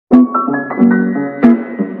Hello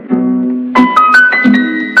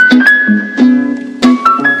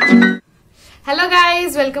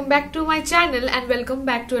guys, welcome back to my channel and welcome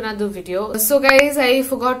back to another video. So guys, I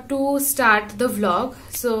forgot to start the vlog,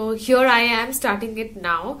 so here I am starting it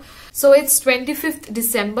now. So it's 25th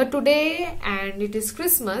December today and it is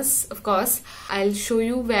Christmas. Of course, I'll show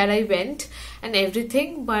you where I went and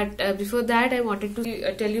everything, but before that I wanted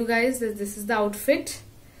to tell you guys that this is the outfit.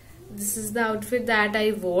 This is the outfit that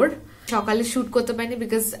I wore. সকালে shoot করতে পারিনি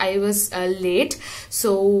because I was late,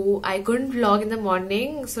 so I couldn't vlog in the morning.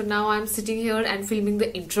 So now I'm sitting here and filming the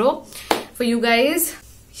intro for you guys.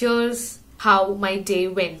 Here's how my day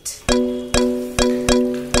went.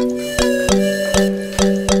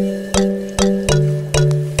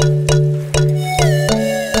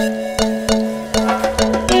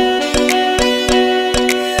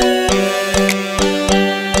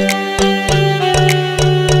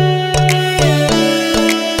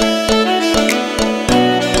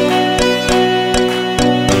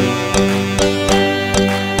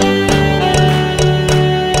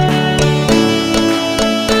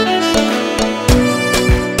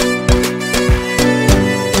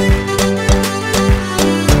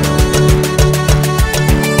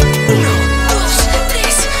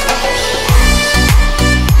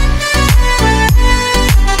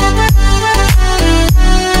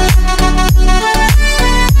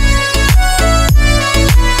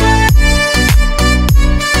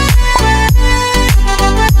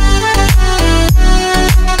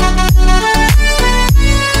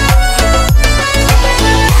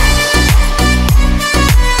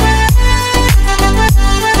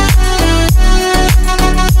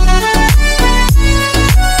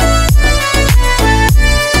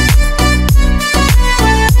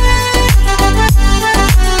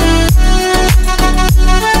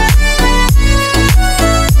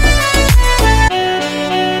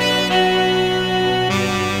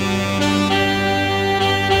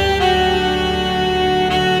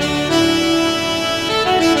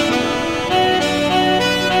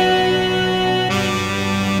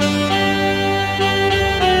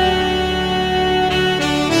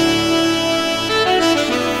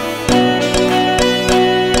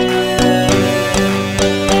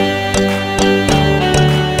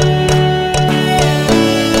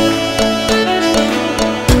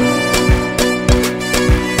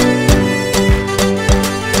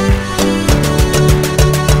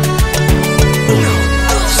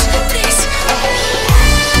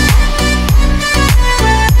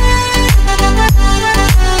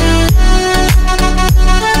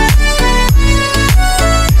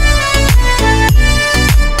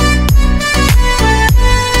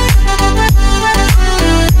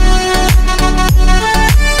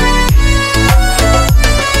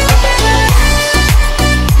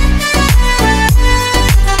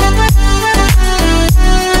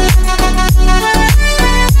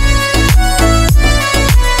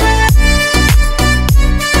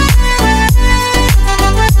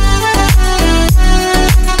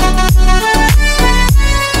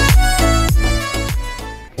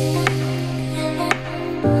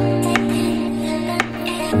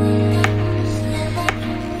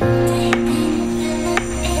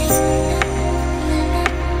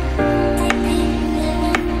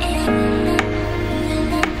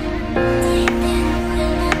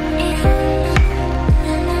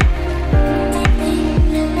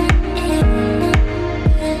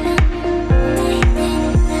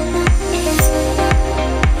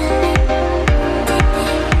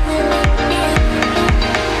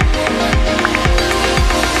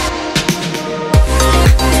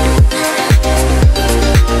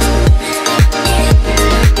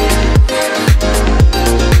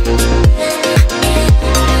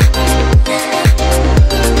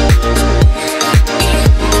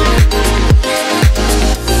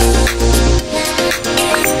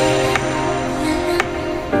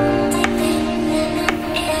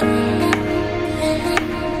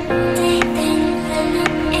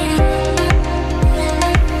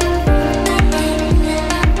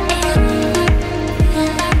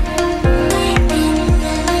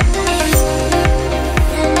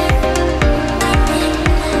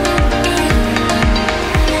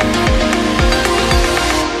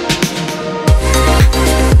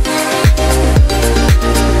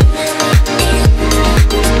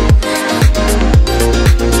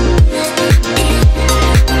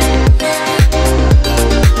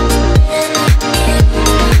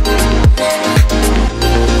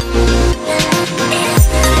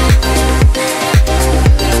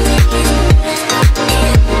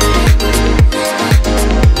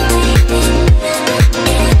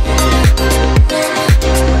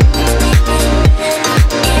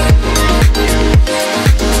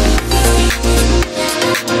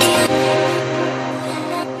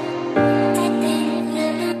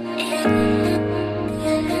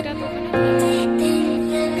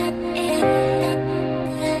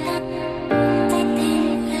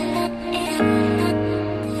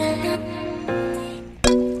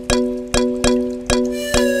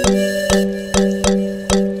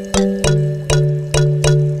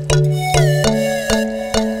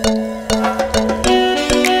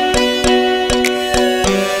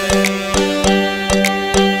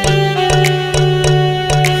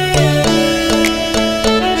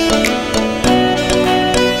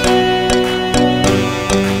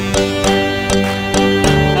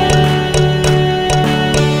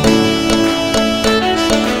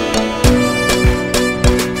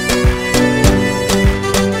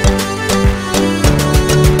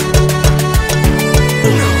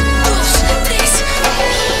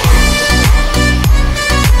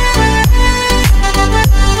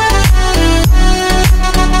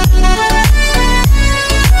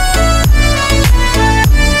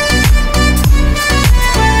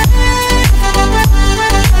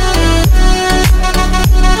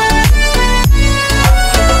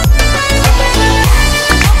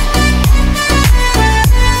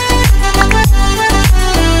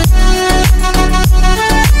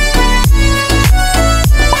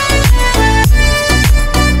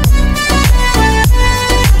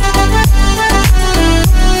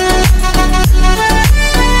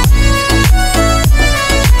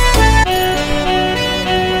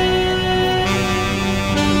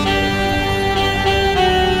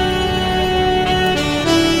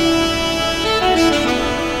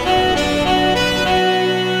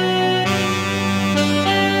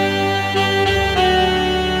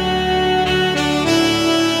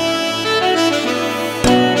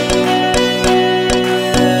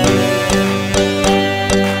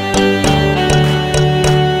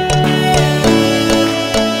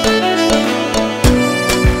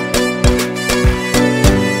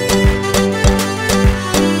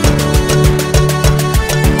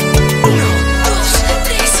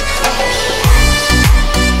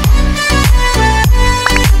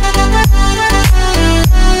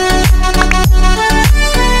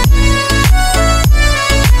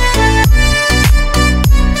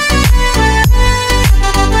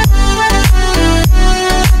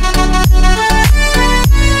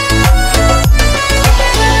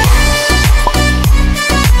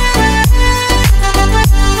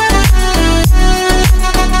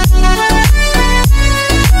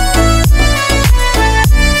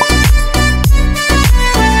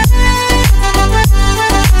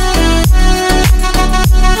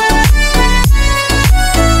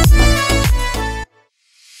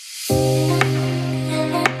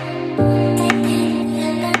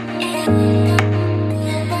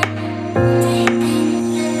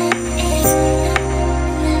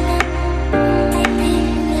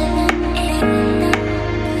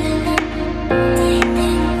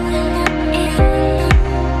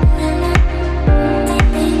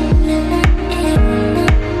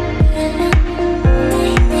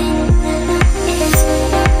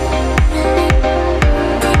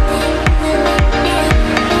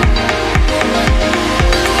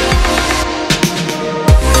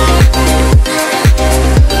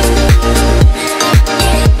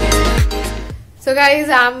 guys,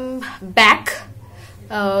 I'm back.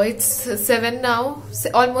 It's 7 now,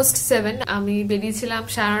 almost 7. আমি বেরিয়েছিলাম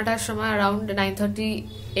 9:30 সময়, around 9:30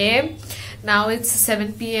 AM. Now it's 7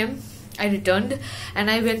 PM. I returned and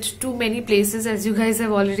I went to many places, as you guys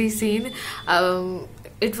have already seen.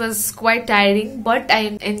 It was quite tiring, but I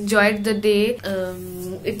enjoyed the day.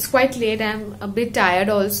 It's quite late, I'm a bit tired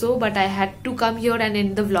also, but I had to come here and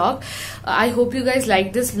end the vlog. I hope you guys like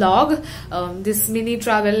this vlog, this mini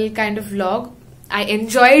travel kind of vlog. I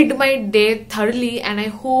enjoyed my day thoroughly, and I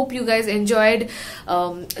hope you guys enjoyed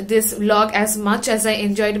this vlog as much as I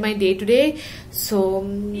enjoyed my day today. So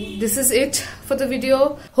this is it for the video.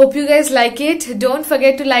 Hope you guys like it. Don't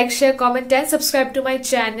forget to like, share, comment and subscribe to my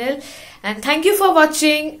channel. And thank you for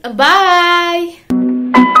watching. Bye.